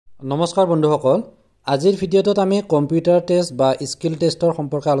নমস্কাৰ বন্ধুসকল আজিৰ ভিডিঅ'টোত আমি কম্পিউটাৰ টেষ্ট বা স্কিল টেষ্টৰ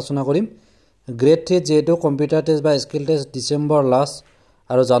সম্পৰ্কে আলোচনা কৰিম গ্ৰেড 3 যেটো কম্পিউটাৰ টেষ্ট বা স্কিল টেষ্ট ডিসেম্বৰ লাষ্ট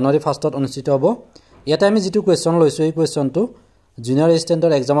আৰু জানুৱাৰী ফাৰ্ষ্টত অনুষ্ঠিত হ'ব ইয়াতে আমি যেটো কোৱেশ্চন লৈছো এই কোৱেশ্চনটো জুনিয়ৰ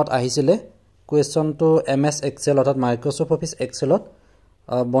এছিষ্টেণ্টৰ এক্সামত আহিছিলে কোৱেশ্চনটো এমএছ এক্সেল অৰ্থাৎ মাইক্ৰসফট অফিস এক্সেলত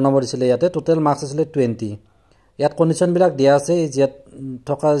বনাব দিছিলে ইয়াতে টোটাল মাৰ্কস আছিল 20 ইয়াত কন্ডিশন বিলাক দিয়া আছে ইয়াত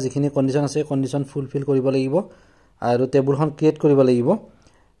থকা যিখিনি কন্ডিশন আছে কন্ডিশন ফুলফিল কৰিব লাগিব আৰু টেবুলখন ক্ৰিয়েট কৰিব লাগিব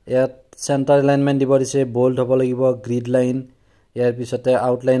ইয়াত সেন্টাৰ এলাইনমেন্ট দিব দিছে বোল্ড হ'ব লাগিব গ্ৰিড লাইন ইয়াৰ পিছতে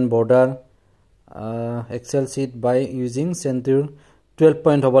আউটলাইন বৰ্ডাৰ এক্সেল শীট বাই ইউজিং সেন্টাৰ 12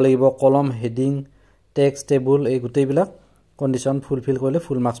 পইণ্ট হ'ব লাগিব কলম হেডিং টেক্সট টেবুল এই গুটেইবিলাক কন্ডিশন ফুলফিল কৰিলে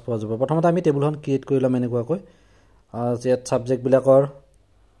ফুল মাৰ্কস পোৱা যাব প্ৰথমতে আমি টেবুলখন ক্ৰিয়েট কৰি লম এনেকুৱাকৈ ইয়াত সাবজেক্ট বিলাকৰ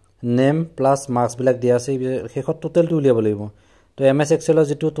নেম প্লাস মাৰ্কস বিলাক দিয়া আছে হেখত টোটালটো উলিয়াব লাগিব তো এমএস এক্সেলৰ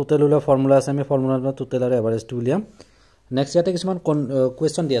যেটো টোটাল উলিয়া ফৰ্মুলা আছে আমি ফৰ্মুলাটো টোটাল আৰু এভাৰেজটো উলিয়াম নেক্সট ইয়াতে কিছুমান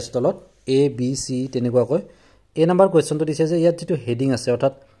কোৱেশ্চন দি আছে তলত এ বি সি তেনেকুৱাকৈ এ নম্বৰ কোৱেশ্চনটো দিছে যে ইয়াত যেটো হেডিং আছে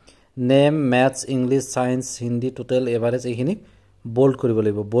অৰ্থাৎ name maths English science Hindi total average এইখিনি বোল্ড কৰিব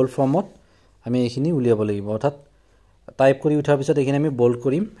লাগিব বোল্ড ফৰ্মত আমি এইখিনি উলিয়াব লাগিব অৰ্থাৎ টাইপ কৰি উঠাৰ পিছত এইখিনি আমি বোল্ড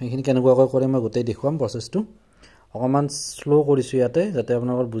কৰিম এইখিনি কেনেকুৱাকৈ কৰিম মই গোটেই দেখুৱাম প্ৰসেসটো অকমান স্লো কৰিছো ইয়াতে যাতে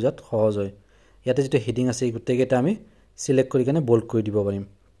আপোনালোকৰ বুজাত সহজ হয় ইয়াতে যেটো হেডিং আছে এই গোটেইকেইটা আমি সিলেক্ট কৰি কেনে বোল্ড কৰি দিব পাৰিম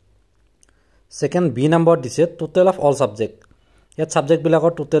সেকেন্ড বি নম্বৰ দিছে টোটাল অফ অল সাবজেক্ট ইয়াত সাবজেক্ট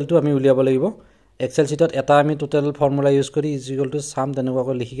বিলাকৰ টোটালটো আমি উলিয়াব লাগিব এক্সেল শীটত এটা আমি টোটাল ফৰ্মুলা ইউজ কৰি ইকুৱেল টু সাম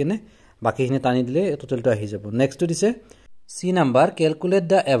তেনেকুৱাকৈ লিখি কেনে বাকিখিনি টানি দিলে টোটালটো আহি যাব নেক্সটটো দিছে সি number calculate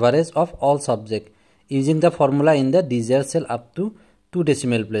da average of all subject using da formula in the digital cell up to 2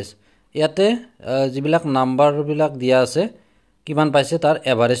 decimal place ইয়াতে যিবিলাক নাম্বাৰ বিলাক দিয়া আছে কিমান পাইছে তাৰ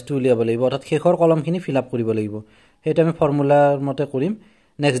এভাৰেজটো উলিয়াব লাগিব অৰ্থাৎ শেষৰ কলমখিনি ফিল আপ কৰিব লাগিব হেটো আমি ফৰ্মুলাৰ মতে কৰিম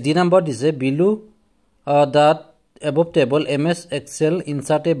Next, D number is below the above table MS Excel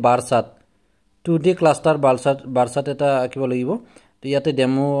insert a bar chart 2D cluster bar chart eta akibo lagibo to yate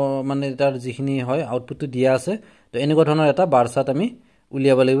demo mane tar jikhini hoy output to dia ase to eniko dhonor eta bar chart ami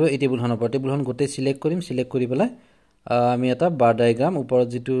uliaba lagibo ei table hon gote select kori belai ami eta bar diagram upor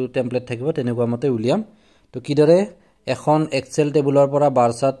jitu template thakibo tenekwa mote uliam to kidore ekhon Excel table or pora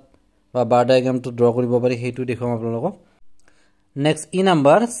bar chart ba bar diagram to draw koribo pari hetu dekham apnalok Next, E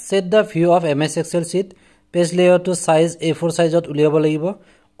number, set the view of MS Excel sheet, page layout to size A4 size ot uliabo lagibo,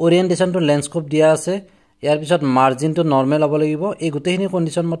 orientation to landscape dia ase, yar pisot margin to normal abo lagibo, ei gotehini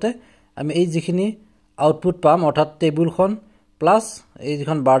condition mote ami ei jikhini output pam orthat table khon plus ei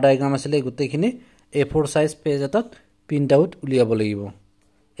jikhon bar diagram asile ei gotehini A4 size page etat print out uliabo lagibo.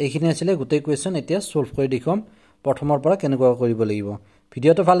 Eikhini asile gotei question etia solve kori dikhom prothomor pora kenekwa koribo lagibo.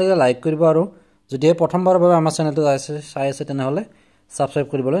 Video to bhal lagile like koribo aru যদি প্ৰথমবাৰৰ বাবে আমাৰ চেনেলটো চাই আছে তেনেহলে subscribe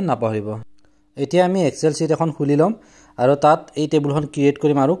কৰিবলৈ নাপাহৰিব এতিয়া আমি এক্সেল শীট এখন খুলি লম আৰু তাত এই টেবুলখন ক্ৰিয়েট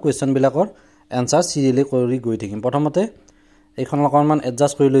কৰিম আৰু কোৱেশ্চন বিলাকৰ আনসাৰ সিৰিয়ালি কৰি গৈ থাকিম প্ৰথমতে এইখন অকমান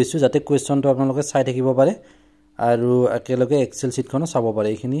এডজাস্ট কৰি লৈছো যাতে কোৱেশ্চনটো আপোনালোকে চাই থাকিব পাৰে আৰু একেলগে এক্সেল শীটখনো চাব পাৰে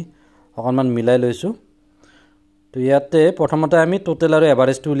এইখিনি অকমান মিলাই লৈছো তো ইয়াতে প্ৰথমতে আমি টোটাল আৰু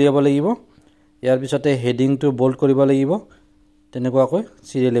এভাৰেজটো উলিয়াব লাগিব ইয়াৰ পিছতে হেডিংটো বোল্ড কৰিব লাগিব তেনেকুৱাকৈ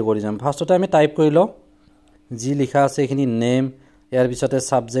সিৰিয়ালি কৰি যাম ফাৰ্ষ্টতে আমি টাইপ কৰি লও যি লিখা আছে এখিনি নেম ইয়াৰ পিছতে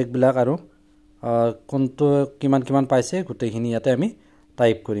সাবজেক্ট বিলাক আৰু কোনটো কিমান পাইছে গোটেইখিনি ইয়াতে আমি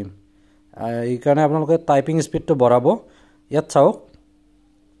টাইপ কৰিম এই কাৰণে আপোনালোকে টাইপিং স্পিডটো বঢ়াব ইয়াত চাওক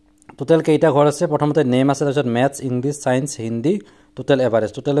টোটাল কেইটা ঘৰ আছে প্ৰথমতে নেম আছে তাৰপিছত maths English science Hindi total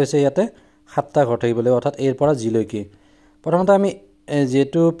average total হৈছে ইয়াতে 7টা ঘৰ থাকিব লাগিব অৰ্থাৎ এৰ পৰা জি লৈকে প্ৰথমতে আমি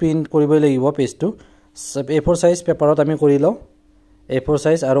যেটো প্ৰিন্ট কৰিব লাগিব পেজটো A4 সাইজ পেপাৰত আমি কৰি লও A4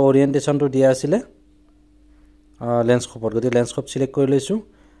 সাইজ আৰু ওৰিয়েন্টেশন টো দিয়া আছিল ল্যান্ডস্কেপত গতি ল্যান্ডস্কেপ সিলেক্ট কৰি লৈছো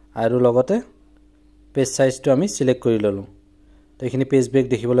আৰু লগতে পেজ সাইজটো আমি সিলেক্ট কৰি ললো তো এখিনি পেজ ব্ৰেক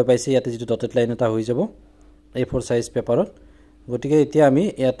দেখিবলৈ পাইছে ইয়াতে যেটো ডটেড লাইন এটা হৈ যাব A4 সাইজ পেপাৰত গতিকে এতিয়া আমি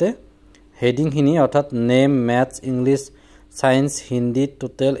ইয়াতে হেডিং খিনি অৰ্থাৎ name maths English science Hindi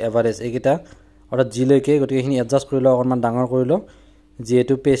total average এইকেইটা অৰ্থাৎ জি লৈকে গতিকে এখিনি এডজাস্ট কৰি লও অকমান ডাঙৰ কৰি লও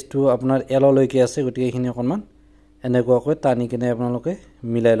যেটো পেজটো আপোনাৰ এল লৈকে আছে গতিকে এখিনি অকমান এনেকুৱাকৈ টানি কিনে আপোনালোকে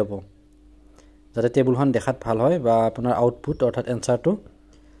মিলাই লব যাতে টেবুলখন দেখাত ভাল হয় বা আপোনাৰ আউটপুট অৰ্থাৎ এনসাৰটো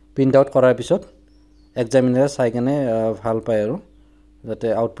প্ৰিন্ট আউট কৰাৰ পিছত এক্সামিনাৰে চাই কিনে ভাল পায় আৰু যাতে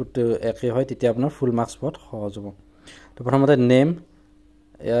আউটপুটটো একে হয় তেতিয়া আপোনাৰ ফুল মাৰ্কস পোৱাত সহজ হ'ব তো প্ৰথমতে নেম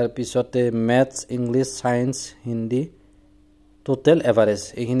ইয়াৰ পিছতে maths English science Hindi total average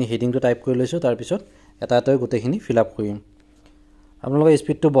এইখিনি হেডিংটো টাইপ কৰি লৈছো তাৰ পিছত এটা এটা গোটেইখিনি ফিল আপ কৰিম আপোনালোকে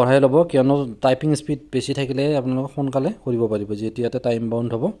স্পিডটো বঢ়াই লব কিয়নো টাইপিং স্পিড বেছি থাকিলে আপোনালোকে সোনকালে কৰিব পাৰিব যেতি ইয়াতে টাইম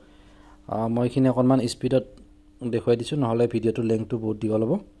বাউন্ড হ'ব মই খিনি অকমান স্পিডত দেখুৱাই দিছো নহলে ভিডিওটো লেংথটো বহুত দীঘল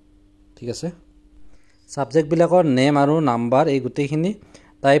হ'ব ঠিক আছে সাবজেক্ট বিলাকৰ নেম আৰু নাম্বাৰ এই গুটেখিনি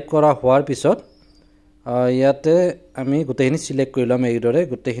টাইপ কৰা হোৱাৰ পিছত ইয়াতে আমি গোটেইখিনি সিলেক্ট কৰি লম এইদৰে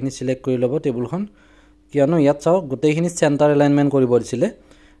গোটেইখিনি সিলেক্ট কৰি লব টেবুলখন কিয়নো ইয়াত চাও গোটেইখিনি সেন্টাৰ এলাইনমেন্ট কৰিব দিছিলে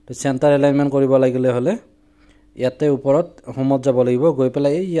তো সেন্টাৰ এলাইনমেন্ট কৰিব লাগিলে হলে ইয়াতে ওপৰত হোমত যাব লাগিব গৈ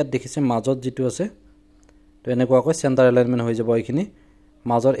পেলাই ইয়াত দেখিছে মাজত যেটো আছে তো এনেকুৱাকৈ সেন্টাৰ এলাইনমেন্ট হৈ যাব এইখিনি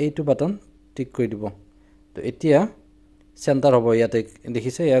মাজৰ এইটো বাটন টিক কৰি দিব তো এতিয়া সেন্টাৰ হ'ব ইয়াতে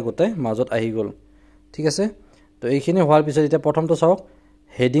দেখিছে ইয়া গোটাই মাজত আহি গল ঠিক আছে তো এইখিনি হোৱাৰ পিছত এতিয়া প্ৰথমটো চাওক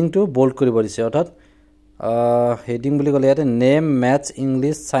হেডিং টু বোল্ড কৰিব দিছে অৰ্থাৎ হেডিং বুলি ক'লে ইয়াতে name maths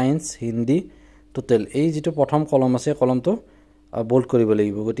English science Hindi total এই যেটো প্ৰথম কলম আছে কলমটো বোল্ড কৰিব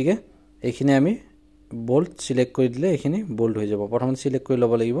লাগিব গতিকে এইখিনি আমি বোল্ড সিলেক্ট কৰি দিলে এইখিনি বোল্ড হৈ যাব প্ৰথমতে সিলেক্ট কৰি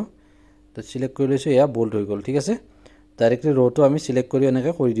ল'ব লাগিব তো সিলেক্ট কৰি লৈছো ইয়া বোল্ড হৈ গল ঠিক আছে ডাইৰেক্টলি ৰোটো আমি সিলেক্ট কৰি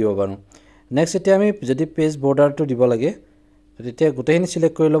এনেকৈ কৰি দিব পাৰো নেক্সট এতিয়া আমি যদি পেজ বৰ্ডাৰটো দিব লাগে তেতিয়া গোটেইখিনি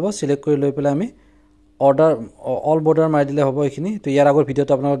সিলেক্ট কৰি ল'ব সিলেক্ট কৰি লৈ পেলাই আমি অৰ্ডাৰ অল বৰ্ডাৰ মাৰি দিলে হ'ব এইখিনি তো ইয়াৰ আগৰ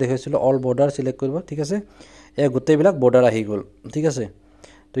ভিডিওটো আপোনালোকক দেখাইছিলো অল বৰ্ডাৰ সিলেক্ট কৰিব ঠিক আছে এই গোটেইবিলাক বৰ্ডাৰ আহি গল ঠিক আছে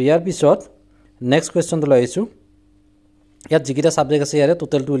তো ইয়াৰ পিছত নেক্সট কোৱেশ্চনটো লাইছো ইয়াত যিকিটা সাবজেক্ট আছে ইয়াৰে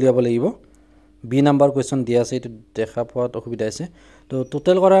টোটালটো উলিয়াব লাগিব বি নাম্বাৰ কোৱেশ্চন দিয়া আছে এটো দেখা পোৱাত অসুবিধা আছে তো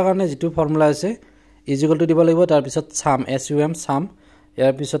টোটাল কৰাৰ কাৰণে যেটো ফৰ্মুলা আছে ইজ ইকুৱেল টু দিব লাগিব তাৰ পিছত সাম SUM সাম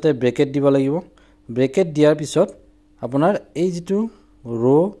ইয়াৰ পিছতে ব্ৰেকেট দিব লাগিব ব্ৰেকেট দিয়াৰ পিছত আপোনাৰ এই যেটো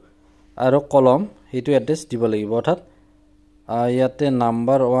ৰো আৰু কলম হেতু এড্ৰেছ দিব লাগিব অৰ্থাৎ ইয়াতে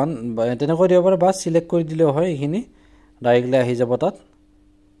নাম্বাৰ 1 বা তেনেকৈ দিব পাৰে বা সিলেক্ট কৰি দিলে হয় এইখিনি ডাইৰেক্টলি আহি যাব তাত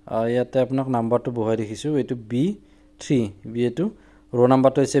ইয়াতে আপোনাক নাম্বাৰটো বহাই দেখিছো এটো B3 এটো ৰো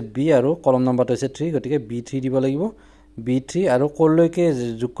নাম্বাৰটো হৈছে B আৰু কলম নাম্বাৰটো হৈছে 3 গতিকে B3 দিব লাগিব B3 আৰু কলৈকে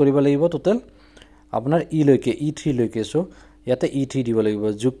যোগ কৰিব লাগিব টোটাল আপোনাৰ E লৈকে E3 লৈকে সো ইয়াতে E3 দিব লাগিব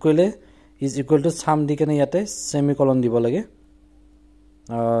যোগ কৰিলে ইজ ইকুৱেল টু সাম দি কেনে ইয়াতে সেমিকলন দিব লাগে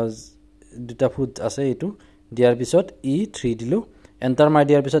দুটা ফুট আছে এটো দিয়াৰ পিছত E3 দিলো এন্টাৰ মাৰি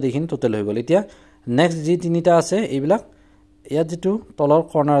দিয়াৰ পিছত এইখিনি টোটাল হৈ গল এতিয়া নেক্সট যি তিনিটা আছে এইবিলাক ইয়াত যেটো তলৰ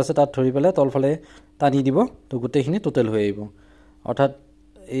কৰ্নাৰ আছে তাত ধৰি পেলাই তলফালে টানি দিব তো গোটেইখিনি টোটাল হৈ আহিব অৰ্থাৎ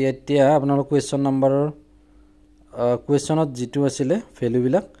এতিয়া আপোনালোক কোৱেশ্চন নাম্বাৰৰ কোৱেশ্চনত যেটো আছিল ভ্যালু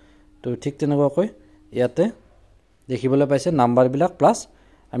বিলাক তো ঠিক তেনেকুৱাকৈ ইয়াতে দেখিবলৈ পাইছে নাম্বাৰ বিলাক প্লাস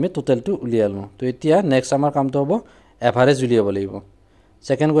আমি টোটালটো উলিয়ালো তো এতিয়া নেক্সট আমাৰ কামটো হ'ব এভাৰেজ উলিয়াব লাগিব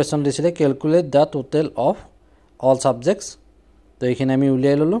সেকেন্ড কোৱেশ্চন দিছিলে calculate da total of all subjects তো এইখিনি আমি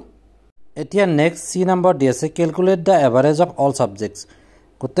উলিয়াই ললো এতিয়া নেক্সট সি নাম্বাৰ দি আছে calculate da average of all subjects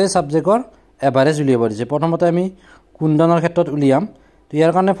গোটেই সাবজেক্টৰ এভাৰেজ উলিয়াব দিছে প্ৰথমতে আমি কুণ্ডনৰ ক্ষেত্ৰত উলিয়াম তো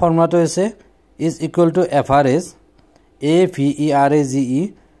ইয়াৰ কাৰণে ফৰ্মুলাটো আছে is equal to average AVERAGE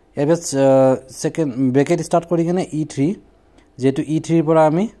এবাৰ সেকেন্ড ব্ৰেকেট স্টাৰ্ট কৰি কিনে E3 যেটো E3 ৰ পৰা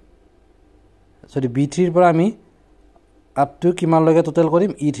আমি B3 ৰ পৰা আমি আপ টু কিমান লগে টোটাল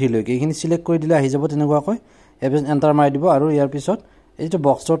কৰিম E3 লৈকে এইখিনি সিলেক্ট কৰি দিলে আহি যাব তেনেকুৱাকৈ এবাৰ এন্টাৰ মাৰি দিব আৰু ইয়াৰ পিছত এইটো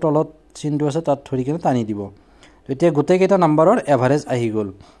বক্সৰ তলত চিনটো আছে তাত ধৰি কিনে টানি দিব এতিয়া গোটেই কেইটা নাম্বাৰৰ এভাৰেজ আহি গল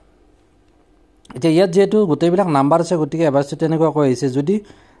এতিয়া ইয়াত যেটো গোটেইবিলাক নাম্বাৰ আছে গতিকে এভাৰেজটো তেনেকুৱাকৈ আহিছে যদি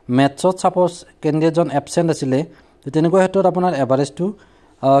ম্যাথছত সাপোজ ক্যান্ডিডেটজন এবসেন্ট আছিল তো তেনেকুৱা ক্ষেত্ৰত আপোনাৰ এভাৰেজটো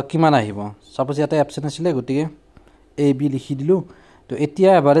কিমান আহিব সাপোজ ইয়াতে এবসেন্ট আছিল গতিকে AB লিখি দিলো তো এতিয়া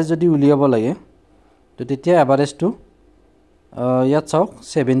এভাৰেজ যদি উলিয়াব লাগে তো তেতিয়া এভাৰেজটো ইয়াত চাওক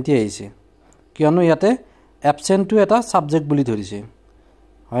 70 আহিছে কিয়নো ইয়াতে এবসেন্টটো এটা সাবজেক্ট বুলি ধৰিছে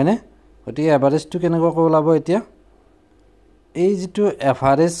হয়নে গতিকে এভাৰেজটো কেনেকৈ ওলাব এতিয়া এই যেটো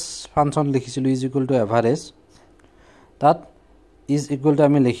এভাৰেজ ফাংচন লিখিছিলো ইজ ইকুৱেল টু এভাৰেজ তাত ইজ ইকুৱেল টু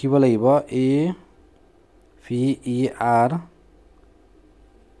আমি লিখিব লাগিব AVER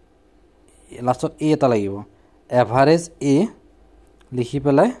লাষ্টত A এটা লাগিব এভাৰেজ A লিখি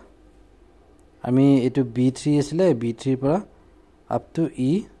পেলাই আমি এটো B3 আছিল B3 ৰ পৰা আপ টু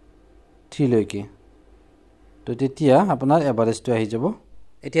E3 লৈকে তো তেতিয়া আপোনাৰ এভাৰেজটো আহি যাব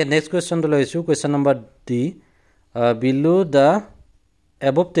এতিয়া নেক্সট কোৱেশ্চনটো লৈছো question number D below the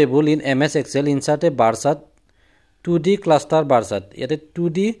above table in MS Excel insert a bar chart 2D cluster bar chart ইয়াতে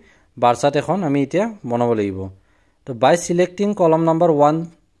 2D bar chart এখন আমি এতিয়া বনাব লাগিব তো by selecting column number 1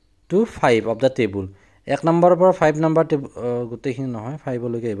 to 5 of the table এক নম্বৰৰ পৰা 5 নম্বৰ গোটেইখিনি নহয়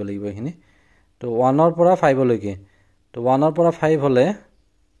 5 লৈকে আহিব লাগিব এইখিনি তো 1 ৰ পৰা 5 লৈকে তো 1 ৰ পৰা 5 হলে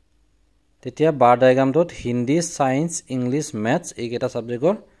তেতিয়া বাৰ ডায়াগ্ৰামটোত হিন্দি সায়েন্স ইংলিশ ম্যাথছ এইকেইটা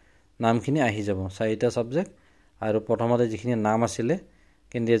সাবজেক্টৰ নামখিনি আহি যাব চাৰিটা সাবজেক্ট আৰু প্ৰথমতে যিখিনি নাম আছিল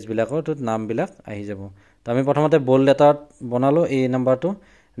ক্যান্ডিডেটস বিলাকৰ তো নামবিলাক আহি যাব তো আমি প্ৰথমতে বোল্ড লেটাৰত বনালো এই নাম্বাৰটো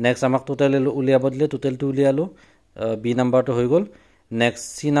নেক্সট আমাক টোটাল উলিয়াব দিলে টোটালটো উলিয়ালো বি নাম্বাৰটো হৈ গল নেক্সট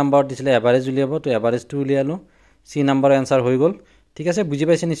সি নাম্বাৰ দিছিলে এভাৰেজ উলিয়াব তো এভাৰেজটো উলিয়ালো সি নাম্বাৰ আনসাৰ হৈ গল ঠিক আছে বুজি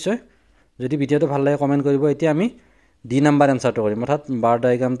পাইছে নিশ্চয় যদি ভিডিওটো ভাল লাগে কমেন্ট কৰিব এতিয়া আমি ডি নাম্বাৰ আনসাৰটো কৰিম অৰ্থাৎ বাৰ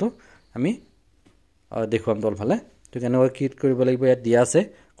ডায়াগ্ৰামটো আমি দেখুৱাম তলফালে তো কেনেকৈ ক্ৰিয়েট কৰিব লাগিব ইয়াত দিয়া আছে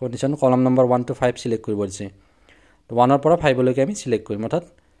কণ্ডিশ্যন কলম নম্বৰ 1 to 5 সিলেক্ট কৰিব দিছে তো 1 ৰ পৰা 5 লৈকে আমি সিলেক্ট কৰিম অৰ্থাৎ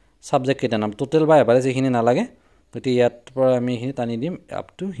সাবজেক্ট কেইটা নাম টোটাল বা এভাৰেজ এইখিনি নালাগে গতিকে ইয়াত পৰা আমি এইখিনি টানি দিম আপ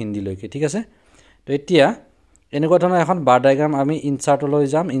টু হিন্দী লৈকে ঠিক আছে তো এতিয়া এনেকুৱা ধৰণৰ এখন বাৰ ডায়াগ্ৰাম আমি ইনচাৰ্টলৈ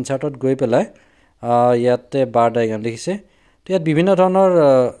যাম ইনচাৰ্টত গৈ পেলাই ইয়াতে বাৰ ডায়াগ্ৰাম দেখিছে তো ইয়াত বিভিন্ন ধৰণৰ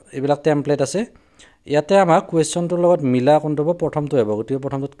এইবিলাক টেমপ্লেট আছে ইয়াতে আমাক কোৱেশ্চনটোৰ লগত মিলা কোনটো হ'ব প্ৰথমটো হ'ব গতিকে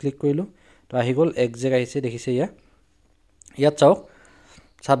প্ৰথমটোত ক্লিক কৰিলোঁ তো আহি গ'ল একজেক্ট আহিছে দেখিছে ইয়াত চাওক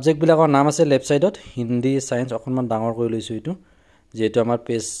সাবজেক্টবিলাকৰ নাম আছে লেফট সাইডত হিন্দী সায়েন্স অকণমান ডাঙৰ কৰি লৈছোঁ এইটো যেহেতু আমাৰ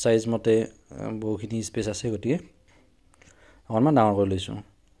পেজ সাইজ মতে বহুখিনি স্পেচ আছে গতিকে অকণমান ডাঙৰ কৰি লৈছোঁ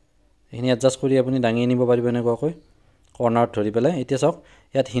এইখিনি এডজাষ্ট কৰি আপুনি দাঙি আনিব পাৰিব এনেকুৱাকৈ কৰ্নাৰত ধৰি পেলাই এতিয়া চাওক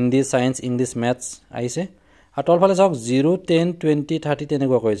ইয়াত হিন্দী সায়েন্স ইংলিছ মেথছ আহিছে আৰু তলফালে চাওক 0 10 20 30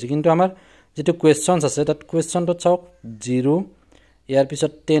 তেনেকুৱা কৰিছে কিন্তু আমাৰ যেটো কোৱেশ্চনছ আছে তাত কোৱেশ্চনটোত চাওক 0 ইয়াৰ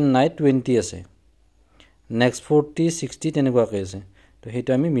পিছত 10 নাই 20 আছে নেক্সট 40 60 তেনেকুৱা কৈ আছে তো হেতু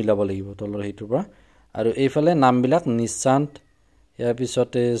আমি মিলাব লাগিব তলৰ হেতুৰ পৰা আৰু এইফালে নামবিলাক নিশান্ত ইয়াৰ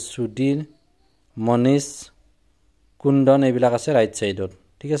পিছতে সুধীৰ মনীষ কুন্দন এইবিলাক আছে ৰাইট সাইডত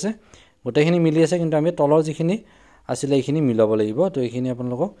ঠিক আছে গোটেইখিনি মিলি আছে কিন্তু আমি তলৰ যিখিনি আছিল এইখিনি মিলাব লাগিব তো এইখিনি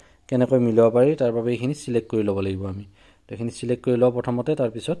আপোনালোকক কেনেকৈ মিলাব পাৰি তাৰ বাবে এইখিনি সিলেক্ট কৰি ল'ব লাগিব আমি তো এইখিনি সিলেক্ট কৰি লও প্ৰথমতে তাৰ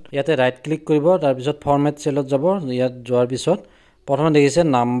পিছত ইয়াতে ৰাইট ক্লিক কৰিব তাৰ পিছত ফৰমেট সেলত যাব ইয়াত যোৱাৰ পিছত প্ৰথমে দেখিছে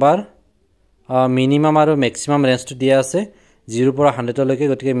নাম্বাৰ মিনিমাম আৰু ম্যাক্সিমাম ৰেঞ্জটো দিয়া আছে 0 পৰা 100 লৈকে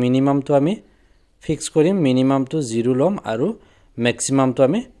গতিকে মিনিমামটো আমি ফিক্স কৰিম মিনিমামটো 0 লম আৰু ম্যাক্সিমামটো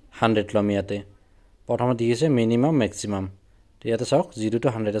আমি 100 লম ইয়াতে প্ৰথমে দেখিছে মিনিমাম ম্যাক্সিমাম তো ইয়াতে চাওক 0 to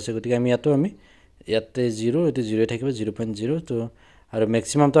 100 আছে গতিকে আমি ইয়াতে 0 এটো 0 থাকিব 0.0 তো আৰু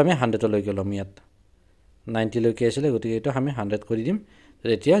ম্যাক্সিমামটো আমি 100 লৈকে লম ইয়াত 90 লৈকে আছিল গতিকে এটা আমি 100 কৰি দিম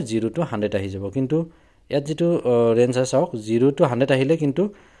এতিয়া 0 to 100 আহি যাব কিন্তু ইয়াত যেটো ৰেঞ্জ আছে চাওক 0 to 100 আহিলে কিন্তু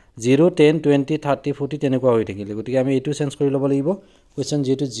 0 10 20 30 40 তেনেকুৱা হৈ থাকিলে গতিকে আমি এটো চেঞ্জ কৰি ল'ব লাগিব কোৱেশ্চন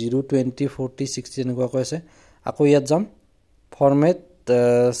যেটো 0 20 40 60 তেনেকুৱা কৈ আছে আকৌ ইয়াত যাম ফৰমেট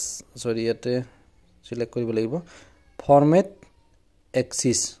সৰি ইয়াতে সিলেক্ট কৰিব লাগিব ফৰমেট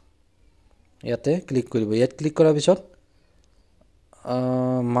এক্সিস ইয়াতে ক্লিক কৰিব ইয়াত ক্লিক কৰাৰ পিছত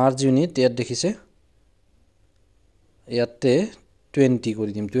মাৰ্জ ইউনিট ইয়াত দেখিছে ইয়াতে 20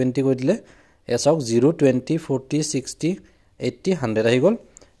 কৰি দিম 20 কৰি দিলে এছক 0 20 40 60 80 100 আহি গ'ল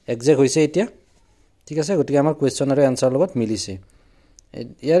একজেক্ট হৈছে এতিয়া ঠিক আছে গতিকে আমাৰ কোৱেশ্চন আৰু আনসাৰ লগত মিলিছে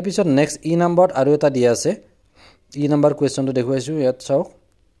ইয়াৰ পিছত নেক্সট ই নম্বৰ আৰু এটা দিয়া আছে ই নম্বৰ কোৱেশ্চনটো দেখুৱাইছো ইয়াত চাওক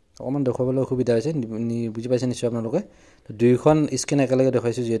অকমান দেখুৱাবলৈ অসুবিধা হৈছে বুজি পাইছে নিশ্চয় আপোনালোকে দুইখন স্ক্ৰীন একেলগে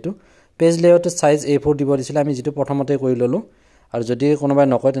দেখাইছো যেহেতু পেজ লেআউট সাইজ A4 দিব দিছিল আমি যেটো প্ৰথমতে কৰি ললো আৰু যদি কোনোবাই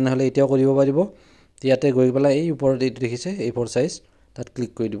নকয় তেনেহলে এতিয়াও কৰিব পাৰিব ইয়াতে গৈ পেলাই এই ওপৰত এইটো দেখিছে A4 সাইজ তাত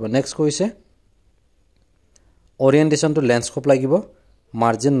ক্লিক কৰি দিব নেক্সট কৈছে ওৰিয়েন্টেশন টু ল্যান্ডস্কেপ লাগিব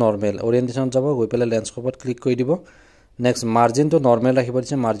মাৰ্জিন নৰমাল ওৰিয়েন্টেশন যাব গৈ পেলাই ল্যান্ডস্কেপত ক্লিক কৰি দিব নেক্সট মাৰ্জিন টু নৰমাল ৰাখিব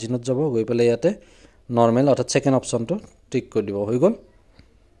দিছে মাৰ্জিনত যাব গৈ পেলাই ইয়াতে নৰমাল অৰ্থাৎ সেকেন্ড অপচনটো টিক কৰি দিব হৈ গল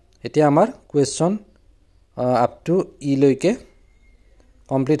এতিয়া আমাৰ কোৱেশ্চন আপ টু ই লৈকে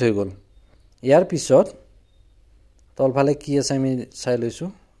কমপ্লিট হৈ গল ইয়াৰ পিছত তলফালে কি আছে আমি চাই লৈছো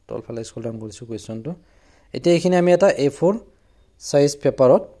তলফালে স্ক্ৰল ডাউন কৰিছো কোৱেশ্চনটো এতিয়া এইখিনি আমি এটা A4 সাইজ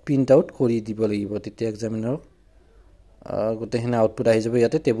পেপাৰত প্ৰিন্ট আউট কৰি দিব লাগিব তেতিয়া এক্সামিনাৰ গোটেইখিনি আউটপুট আহি যাব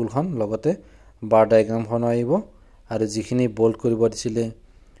ইয়াতে টেবুলখন লগতে বাৰ ডায়াগ্ৰামখন আহিব আৰু যিখিনি বোল্ড কৰিব দিছিলে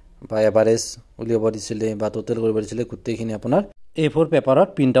বা এভাৰেজ উলিয়াব দিছিলে বা টোটাল কৰিব দিছিলে গোটেইখিনি আপোনাৰ A4 পেপাৰত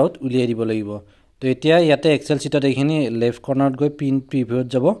প্ৰিন্ট আউট উলিয়াই দিব লাগিব তো এতিয়া ইয়াতে এক্সেল শীটত এইখিনি লেফট কৰ্নাৰত গৈ প্ৰিন্ট প্ৰিভিউত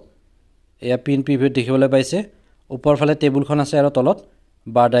যাব এয়া প্ৰিন্ট প্ৰিভিউত দেখিবলৈ পাইছে ওপৰ ফালে টেবুলখন আছে আৰু তলত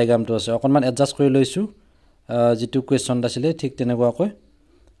বাৰ ডায়াগ্ৰামটো আছে অকনমান এডজাস্ট কৰি লৈছো যেটো কোৱেশ্চন আছিল ঠিক তেনেকুৱাকৈ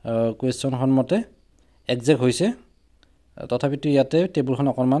কোৱেশ্চনখন মতে একজেক্ট হৈছে তথাপিতো ইয়াতে টেবুলখন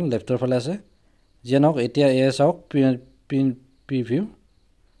অকনমান লেফটৰ ফালে আছে যেনক এতিয়া এ চাওক প্ৰিন্ট প্ৰিভিউ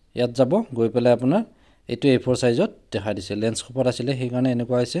ইয়াত যাব গৈ পেলাই আপোনাৰ এটো A4 সাইজত দেখা দিছে ল্যান্ডস্কেপত আছিল সেই কাৰণে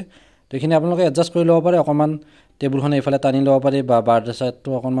এনেকুৱা হৈছে তো এখিনি আপোনালোকে এডজাস্ট কৰি ল'ব পাৰে অকনমান টেবুলখন এইফালে টানি ল'ব পাৰে বা বাৰ সাইডটো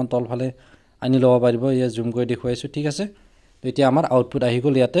অকনমান তলফালে আনি ল'ব পাৰিব ইয়া জুম কৰি দেখুৱাইছো ঠিক আছে তো এতিয়া আমাৰ আউটপুট আহি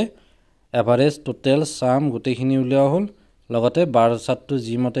গ'ল ইয়াতে এভাৰেজ টোটাল সাম গোটেইখিনি উলিয়া হ'ল লগতে বাৰ সাইডটো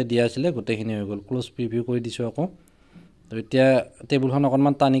যি মতে দিয়া আছিল গোটেইখিনি হৈ গ'ল ক্লোজ প্ৰিভিউ কৰি দিছো আকৌ তো এতিয়া টেবুলখন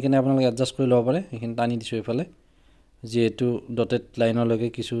অকনমান টানি কিনে আপোনালোকে এডজাস্ট কৰি ল'ব পাৰে এইখিনি টানি দিছো এইফালে যেটো ডটেড লাইনৰ লগে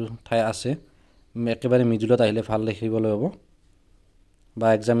কিছু ঠাই আছে একেবাৰে মিডলত আহিলে ভাল দেখিবলৈ হ'ব বা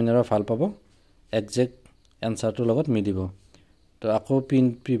এক্সামিনাৰৰ ভাল পাব একজেক্ট আনসাৰটোৰ লগত মিলিব তো আকৌ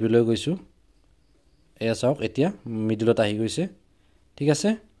প্ৰিন্ট প্ৰিভিউ লৈ গৈছো এয়া চাওক এতিয়া মিডলত আহি গৈছে ঠিক আছে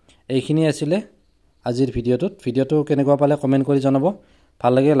এইখিনি আছিল আজিৰ ভিডিওটো কেনেকুৱা পালে কমেন্ট কৰি জনাব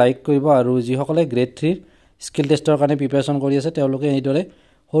ভাল লাগে লাইক কৰিব আৰু যি সকলে গ্ৰেড 3 স্কিল টেষ্টৰ কাৰণে প্ৰিপাৰেচন কৰি আছে তেওঁলোকে এইদৰে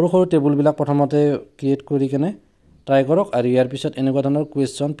সৰু সৰু টেবুল বিলাক প্ৰথমতে ক্ৰিয়েট কৰি কেনে ট্ৰাই কৰক আৰু ইয়াৰ পিছত এনেকুৱা ধৰণৰ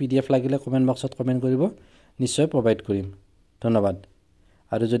কুৱেশ্যন PDF লাগিলে কমেন্ট বক্সত কমেন্ট কৰিব নিশ্চয় প্ৰভাইড কৰিম ধন্যবাদ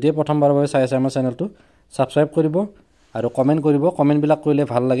আৰু যদি প্ৰথমবাৰৰ বাবে চাই আছে আমাৰ চেনেলটো সাবস্ক্ৰাইব কৰিব আৰু কমেন্ট কৰিব কমেন্ট বিলাক কৰিলে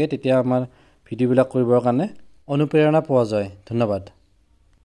ভাল লাগে তেতিয়া আমাৰ ভিডিঅ' বিলাক কৰিবৰ কাৰণে অনুপ্ৰেৰণা পোৱা যায় ধন্যবাদ